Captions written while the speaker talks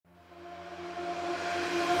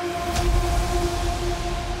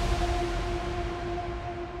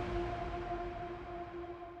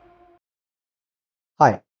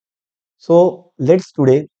So let's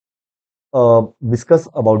today discuss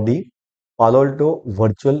about the Palo Alto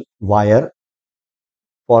virtual wire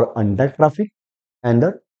for untagged traffic and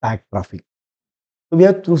the tagged traffic. So we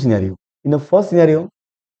have two scenarios. In the first scenario,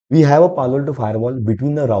 we have a Palo Alto firewall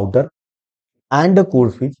between the router and the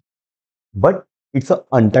core switch, but it's a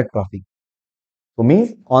untagged traffic. So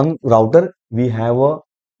means on router we have a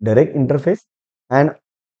direct interface, and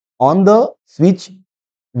on the switch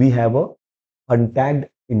we have a untagged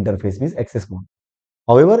interface, means access mode.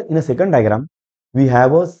 However, in a second diagram, we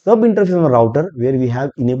have a sub-interface on the router where we have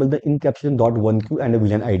enabled the encapsulation.1q and a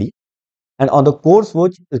VLAN ID. And on the core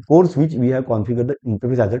switch, we have configured the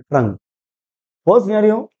interface as a trunk. First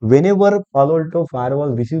scenario, whenever Palo Alto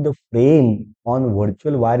firewall receives the frame on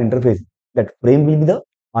virtual wire interface, that frame will be the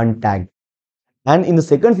untagged. And in the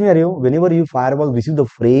second scenario, whenever you firewall receive the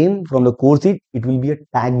frame from the core switch, it will be a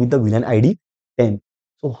tag with the VLAN ID 10.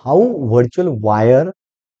 So how virtual wire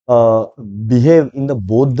uh, behave in the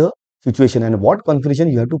both the situation and what configuration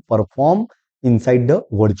you have to perform inside the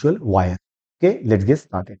virtual wire. Okay, let's get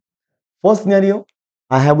started. First scenario,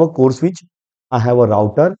 I have a core switch, I have a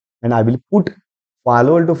router, and I will put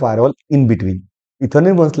Palo Alto firewall in between.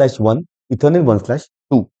 Ethernet 1/1, Ethernet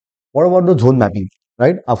 1/2. What about the zone mapping?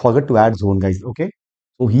 Right? I forgot to add zone, guys. Okay.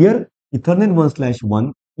 So here Ethernet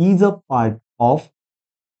 1/1 is a part of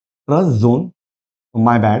trust zone.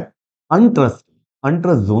 My bad. Untrust.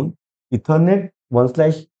 Untrust zone. Ethernet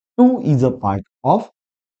 1/2 is a part of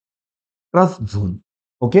trust zone.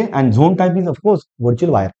 Okay, and zone type is of course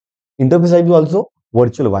virtual wire. Interface type is also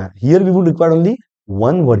virtual wire. Here we would require only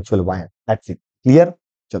one virtual wire. That's it. Clear?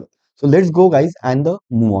 Chalo. So let's go, guys, and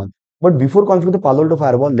move on. But before configure the Palo Alto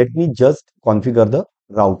firewall, let me just configure the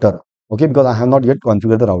router. Okay, because I have not yet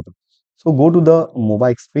configured the router. So go to the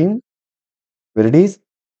mobile screen where it is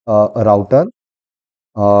a router,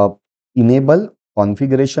 uh, enable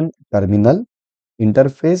configuration terminal,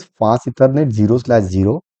 interface fast Ethernet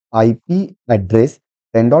 0/0, IP address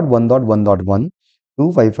 10.1.1.1,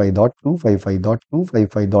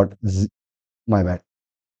 255.255.255. My bad,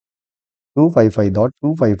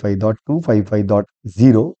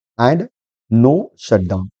 255.255.255.0 and no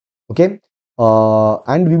shutdown. Okay.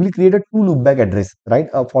 And we will create a two loopback address, right,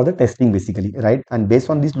 for the testing basically, right? And based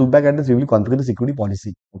on this loopback address, we will configure the security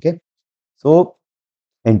policy. Okay. So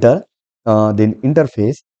enter, then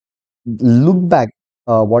interface, look back,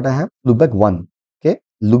 what I have, look back 1. Okay,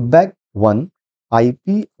 look back 1,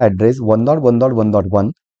 IP address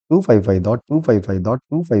 1.1.1.1,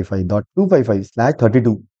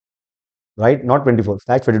 255.255.255.255/32, right? Not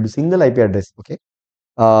 24/32, single IP address. Okay.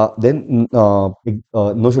 Then no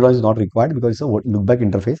shutdown is not required because it's a look back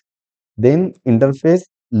interface. Then interface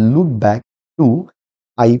look back to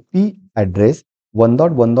IP address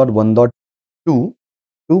 1.1.1.2,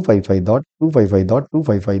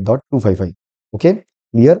 255.255.255.255. Okay,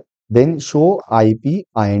 clear? Then show IP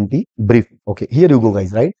int brief. Okay, here you go,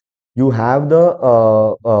 guys, right? You have the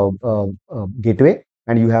gateway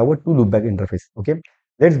and you have a two loopback interface. Okay,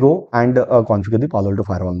 let's go and configure the Palo Alto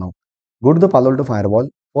firewall now. Go to the Palo Alto firewall.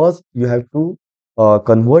 First, you have to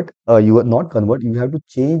you are not convert, you have to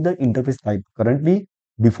change the interface type. Currently,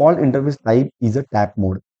 default interface type is a tap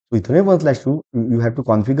mode. So Ethernet 1/2, you have to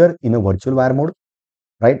configure in a virtual wire mode,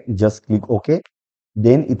 right? Just click OK.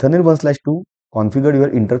 Then Ethernet 1/2, configure your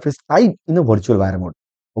interface type in a virtual wire mode.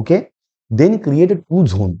 Okay. Then create a two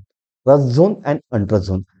zone, trust zone and untrust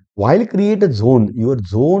zone. While create a zone, your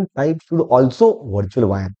zone type should also virtual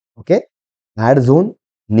wire. Okay. Add zone,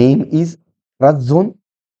 name is trust zone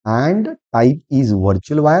and type is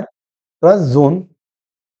virtual wire. Trust zone.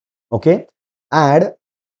 Okay. Add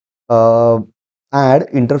uh, add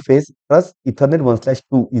interface trust Ethernet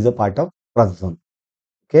 1/2 is a part of trust zone.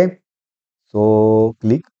 Okay. So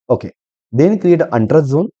click OK. Then create an untrust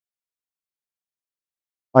zone.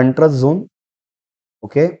 Untrust zone.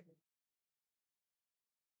 Okay.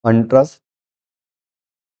 Untrust.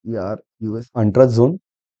 Yeah, US untrust zone.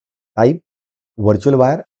 Type virtual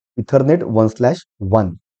wire. Ethernet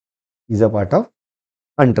 1/1 is a part of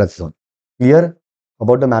untrust zone. Clear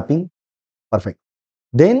about the mapping? Perfect.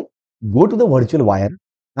 Then go to the virtual wire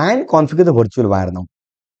and configure the virtual wire now.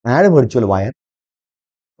 Add a virtual wire.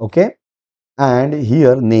 Okay. And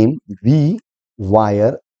here name V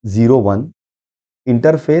wire 01,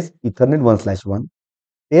 interface Ethernet 1/1,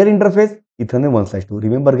 pair interface Ethernet 1/2.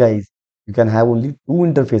 Remember, guys, you can have only two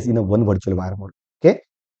interface in a one virtual wire mode. Okay.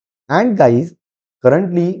 And guys,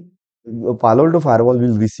 currently Palo Alto firewall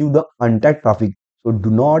will receive the untagged traffic. So do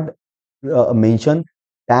not mention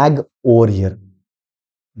tag over here.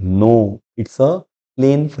 No, it's a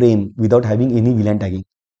plain frame without having any VLAN tagging.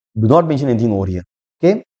 Do not mention anything over here.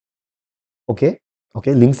 Okay. Okay.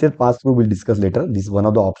 Okay, link state pass through we'll discuss later. This is one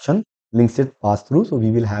of the option, link state pass through. So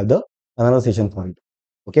we will have the another session for it.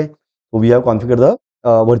 Okay, so we have configured the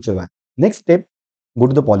virtual WAN. Next step, go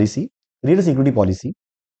to the policy, create a security policy,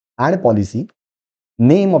 add a policy,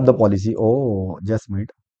 name of the policy. Oh, just a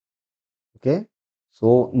minute. Okay,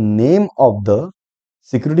 so name of the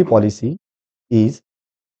security policy is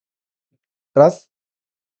trust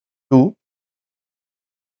to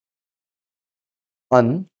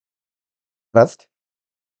untrust.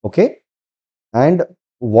 Okay, and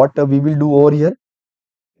what we will do over here,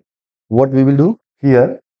 what we will do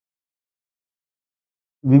here,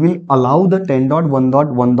 we will allow the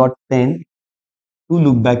 10.1.1.10 to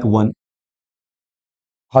look back 1.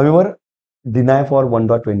 However, deny for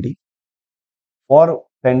 1.20. For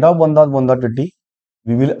 10.1.1.20,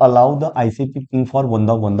 we will allow the ICP ping for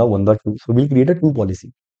 1.1.1.2. So we'll create a two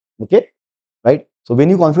policy. Okay, right? So when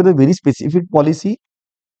you configure a very specific policy,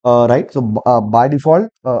 right? So by default,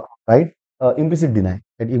 right? Implicit deny.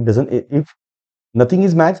 And if doesn't, if nothing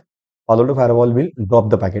is matched, PaloAlto firewall will drop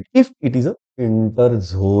the packet if it is a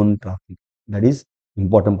inter-zone traffic. That is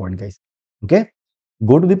important point, guys. Okay,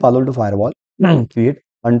 go to the PaloAlto firewall, create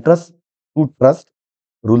untrust to trust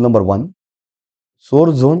rule number 1,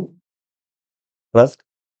 source zone trust,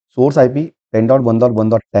 source IP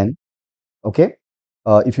 10.1.1.10. Okay,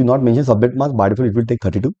 if you not mention subnet mask, by default it will take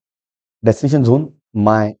 32. Destination zone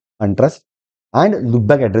my untrust and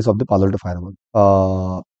loopback address of the PaloAlto firewall.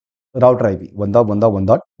 Router IP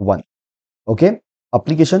 1.1.1.1. Okay,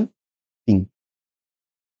 application ping.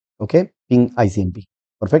 Okay, ping ICMP.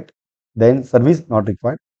 Perfect. Then service not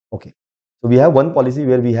required. Okay. So we have one policy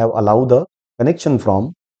where we have allowed the connection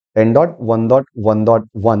from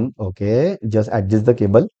 10.1.1.1. Okay, just adjust the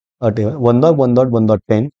cable. Table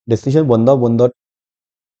 1.1.1.10 destination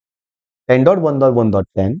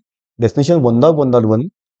 10.1.1.10 destination 1.1.1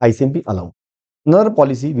 ICMP allow. Another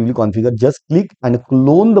policy we will configure. Just click and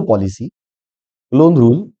clone the policy. Clone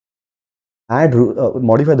rule. Add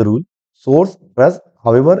modify the rule. Source press.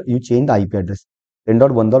 However, you change the IP address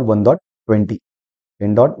 10.1.1.20.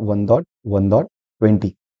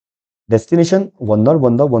 10.1.1.20. Destination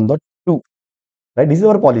 1.1.1.2. Right? This is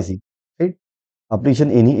our policy. Right?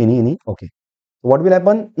 Application any. Okay. So what will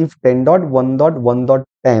happen if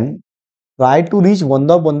 10.1.1.10 try to reach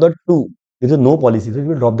 1.1.2? There is no policy. So it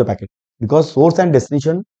will drop the packet because source and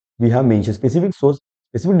destination we have mentioned. Specific source,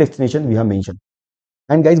 specific destination we have mentioned.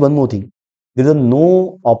 And guys, one more thing. There is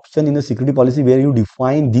no option in the security policy where you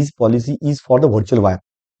define this policy is for the virtual wire.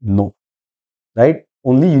 No. Right?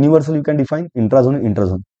 Only universal you can define intrazone and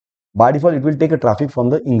intrazone. By default, it will take a traffic from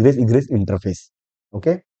the ingress-egress interface.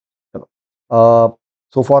 Okay. So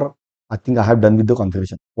far, I think I have done with the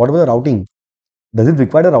configuration. What about the routing? Does it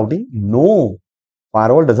require a routing? No.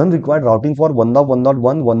 Firewall doesn't require routing for 1.1.1,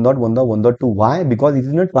 1.1.1.2. Why? Because it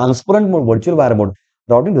is in a transparent mode, virtual wire mode.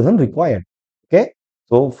 Routing doesn't require. Okay.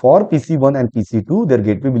 So for PC1 and PC2, their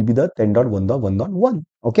gateway will be the 10.1.1.1.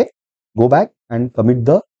 Okay. Go back and commit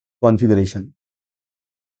the configuration.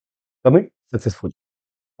 Commit successful.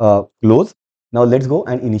 Close. Now let's go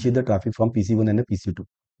and initiate the traffic from PC1 and the PC2.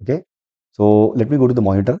 Okay. So let me go to the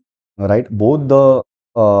monitor. All right. Both the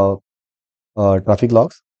traffic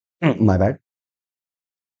logs. My bad.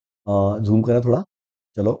 Zoom करा थोड़ा.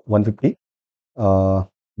 चलो 150.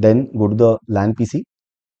 Then go to the LAN PC.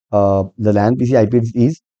 The LAN PC IP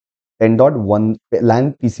is 10.1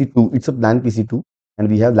 LAN PC2. It's a LAN PC2 and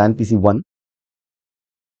we have LAN PC1.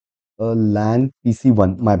 LAN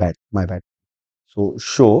PC1. My bad. So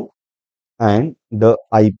show and the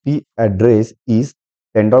IP address is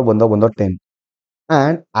 10.1.1.10.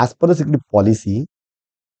 And as per the security policy,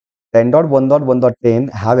 10.1.1.10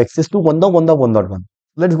 have access to 1.1.1.1.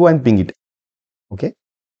 Let's go and ping it. Okay.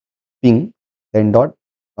 Ping 10. My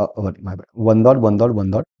bad.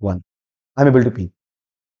 1.1.1.1. I'm able to ping.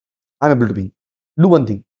 Do one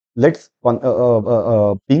thing. Let's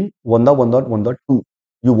ping 1.1.1.2.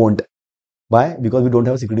 You won't. Why? Because we don't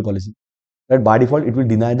have a security policy. That by default, it will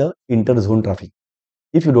deny the inter-zone traffic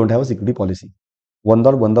if you don't have a security policy.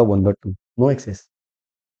 1.1.1.2. No access.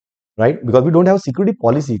 Right? Because we don't have a security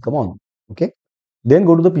policy. Come on. Okay. Then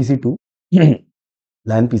go to the PC2.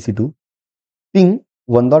 LAN PC2. Ping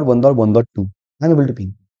 1.1.1.2. I'm able to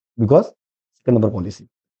ping because second number policy.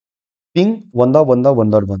 Ping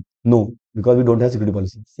 1.1.1.1. No, because we don't have security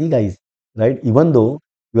policy. See guys, right? Even though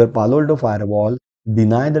your PaloAlto firewall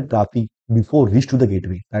deny the traffic before reach to the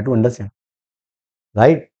gateway. Try to understand.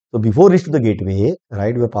 Right? So before reach to the gateway,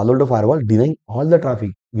 right, your PaloAlto firewall denying all the traffic,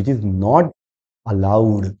 which is not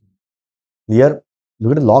allowed. Here,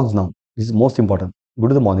 look at the logs now. This is most important. Go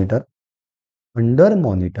to the monitor. Under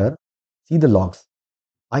monitor, see the logs.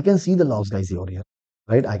 I can see the logs, guys, over here.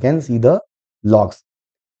 right? I can see the logs.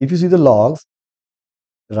 If you see the logs,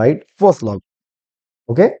 right, first log,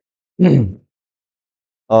 okay.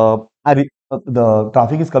 The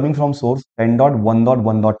traffic is coming from source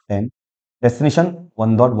 10.1.1.10, destination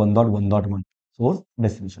 1.1.1.1, source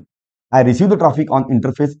destination. I receive the traffic on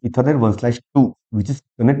interface Ethernet 1/2, which is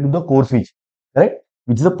connected to the core switch, correct?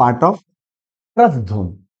 Which is a part of trust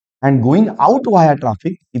zone. And going out via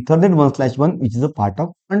traffic Ethernet 1/1, which is a part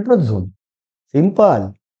of untrust zone.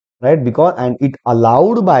 Simple, right? Because and it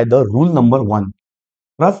allowed by the rule number 1,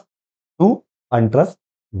 trust to untrust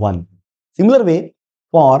 1. Similar way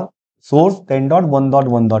for source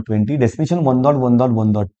 10.1.1.20, destination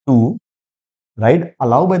 1.1.1.2, right?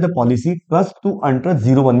 Allow by the policy trust to untrust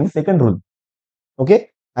 0 1 means second rule. Okay.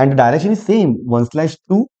 And the direction is same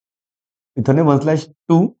 1/2, Ethernet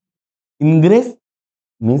 1/2, ingress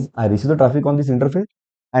means I receive the traffic on this interface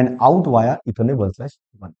and out via Ethernet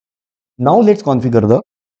 1/1. Now let's configure the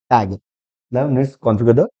tag. Now let's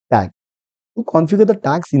configure the tag. To configure the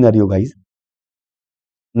tag scenario, guys,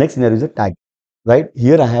 next scenario is a tag. Right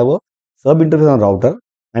here, I have a sub interface on router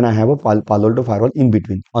and I have a PaloAlto firewall in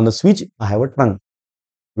between. On the switch, I have a trunk.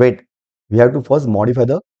 Wait, we have to first modify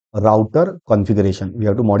the router configuration. We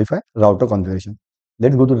have to modify router configuration.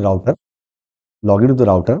 Let's go to the router, log into the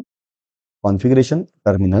router, configuration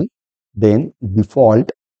terminal, then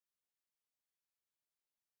default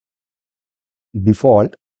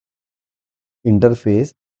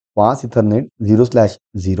interface fast Ethernet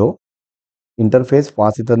 0/0, interface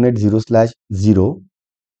fast Ethernet 0/0,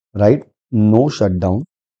 right? No shutdown,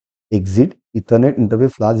 exit Ethernet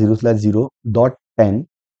interface flash 0/0.10,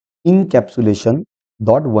 encapsulation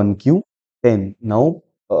dot 1q 10. Now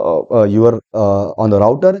you are on the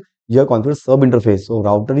router, you have configured sub interface. So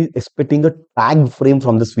router is expecting a tag frame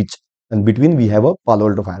from the switch, and between we have a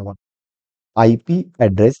PaloAlto firewall. IP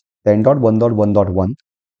address 10.1.1.1,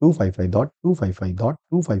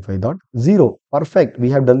 255.255.255.0. Perfect. We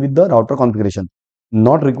have done with the router configuration.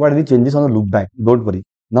 Not required any changes on the loopback. Don't worry.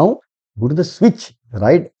 Now go to the switch,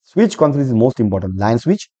 right? Switch configuration is most important. LAN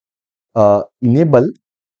switch, enable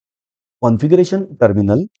configuration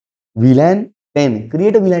terminal, VLAN 10.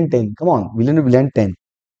 Create a VLAN 10. Come on, VLAN 10.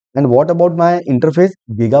 And what about my interface?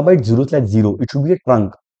 Gigabyte 0/0. It should be a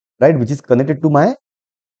trunk, right? Which is connected to my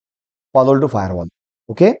PaloAlto firewall.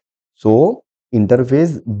 Okay. So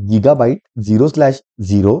interface gigabyte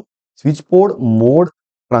 0/0, switch port mode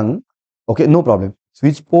trunk. Okay, no problem.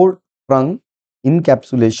 Switch port trunk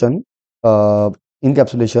encapsulation, uh,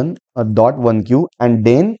 dot 1q, and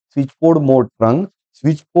then switch port mode trunk,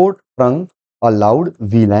 switch port trunk allowed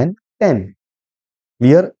VLAN 10.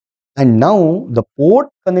 Clear? And now the port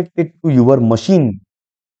connected to your machine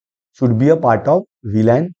should be a part of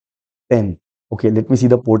VLAN 10. Okay, let me see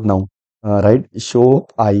the port now. Right, show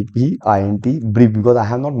IP int brief, because I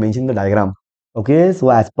have not mentioned the diagram. Okay,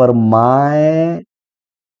 so as per my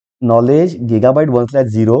knowledge, gigabyte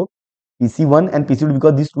 1/0, PC1 and PC2,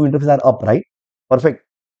 because these two interfaces are up, right? Perfect.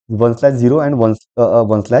 1/0 and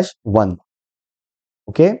 1/1.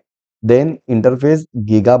 Okay, then interface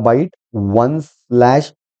gigabyte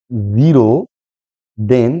 1/0,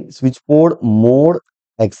 then switch port mode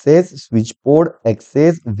access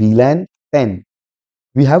VLAN 10.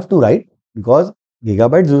 We have to write, because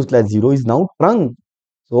gigabyte 0/0 is now trunk.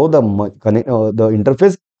 So the the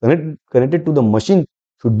interface connected to the machine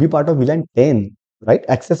should be part of VLAN 10, right?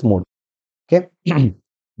 Access mode. Okay.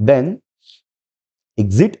 Then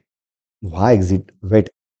exit. Why exit? Wait.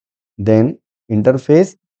 Then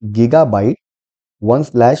interface gigabyte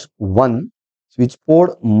 1/1, switch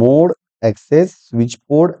port mode access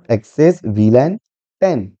VLAN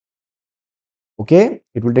 10. Okay,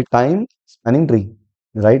 it will take time, spanning tree,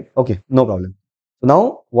 right? Okay, no problem. So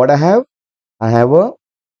now what I have a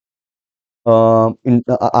I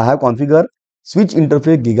have configured switch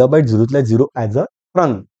interface gigabyte 0/0 as a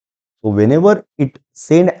trunk. So whenever it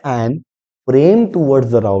send an frame towards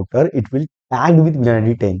the router, it will tag with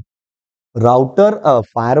VLAN 10. Router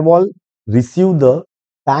firewall receive the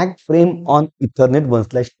tag frame on Ethernet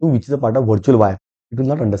 1/2, which is a part of virtual wire. It will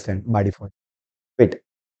not understand by default. Wait,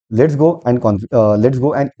 let's go and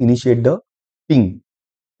initiate the ping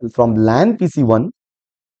from LAN PC1.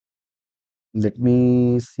 Let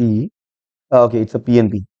me see. Okay, it's a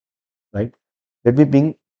PNP, right? Let me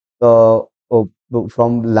ping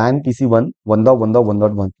from LAN PC1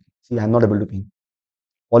 1.1.1.1. See, I'm not able to ping.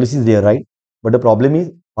 Policy is there, right? But the problem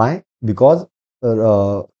is why? Because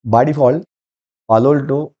by default,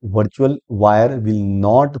 PaloAlto virtual wire will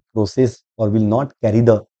not process or will not carry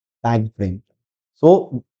the tag frame.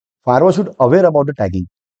 So firewall should aware about the tagging.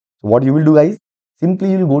 So what you will do, guys?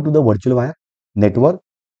 Simply you will go to the virtual wire network,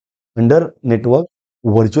 under network,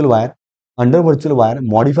 virtual wire. Under virtual wire,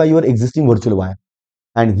 modify your existing virtual wire.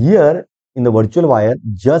 And here in the virtual wire,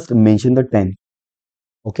 just mention the 10.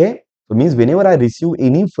 Okay. So means whenever I receive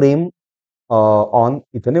any frame on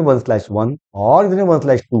Ethernet 1/1 or Ethernet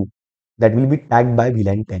 1/2, that will be tagged by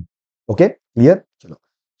VLAN 10. Okay, clear? Chalo.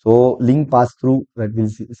 So link pass through, that we'll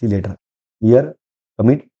see later. Here,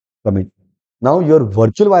 commit, commit. Now your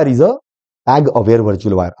virtual wire is a tag aware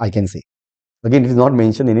virtual wire, I can say. Again, it is not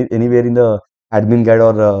mentioned anywhere in the admin guide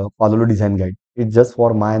or PaloAlto design guide. It's just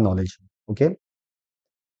for my knowledge. Okay,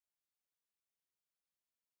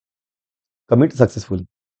 commit successful.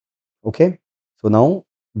 Okay, so now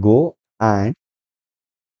go and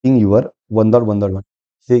ping your 1.1.1.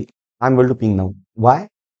 See, I'm able to ping now. Why?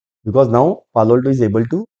 Because now PaloAlto is able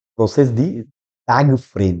to process the tag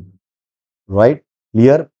frame, right?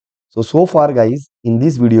 Clear? So far guys, in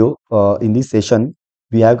this video, in this session,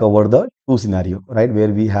 we have covered the two scenario, right?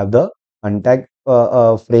 Where we have the untagged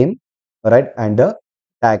frame, right? And the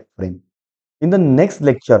tag frame. In the next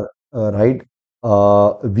lecture, right,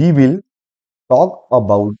 we will talk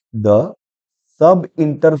about the sub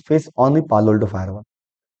interface on the PaloAlto firewall,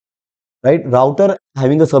 right? Router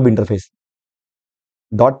having a sub interface,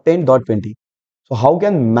 dot 10, dot 20. So how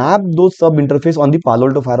can map those sub interface on the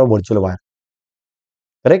PaloAlto firewall virtual wire?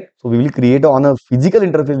 Correct. So we will create on a physical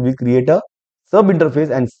interface, we create a sub interface,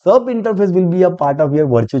 and sub interface will be a part of your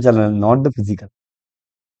virtual channel, not the physical.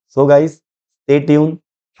 So guys, stay tuned.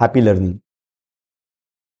 Happy learning.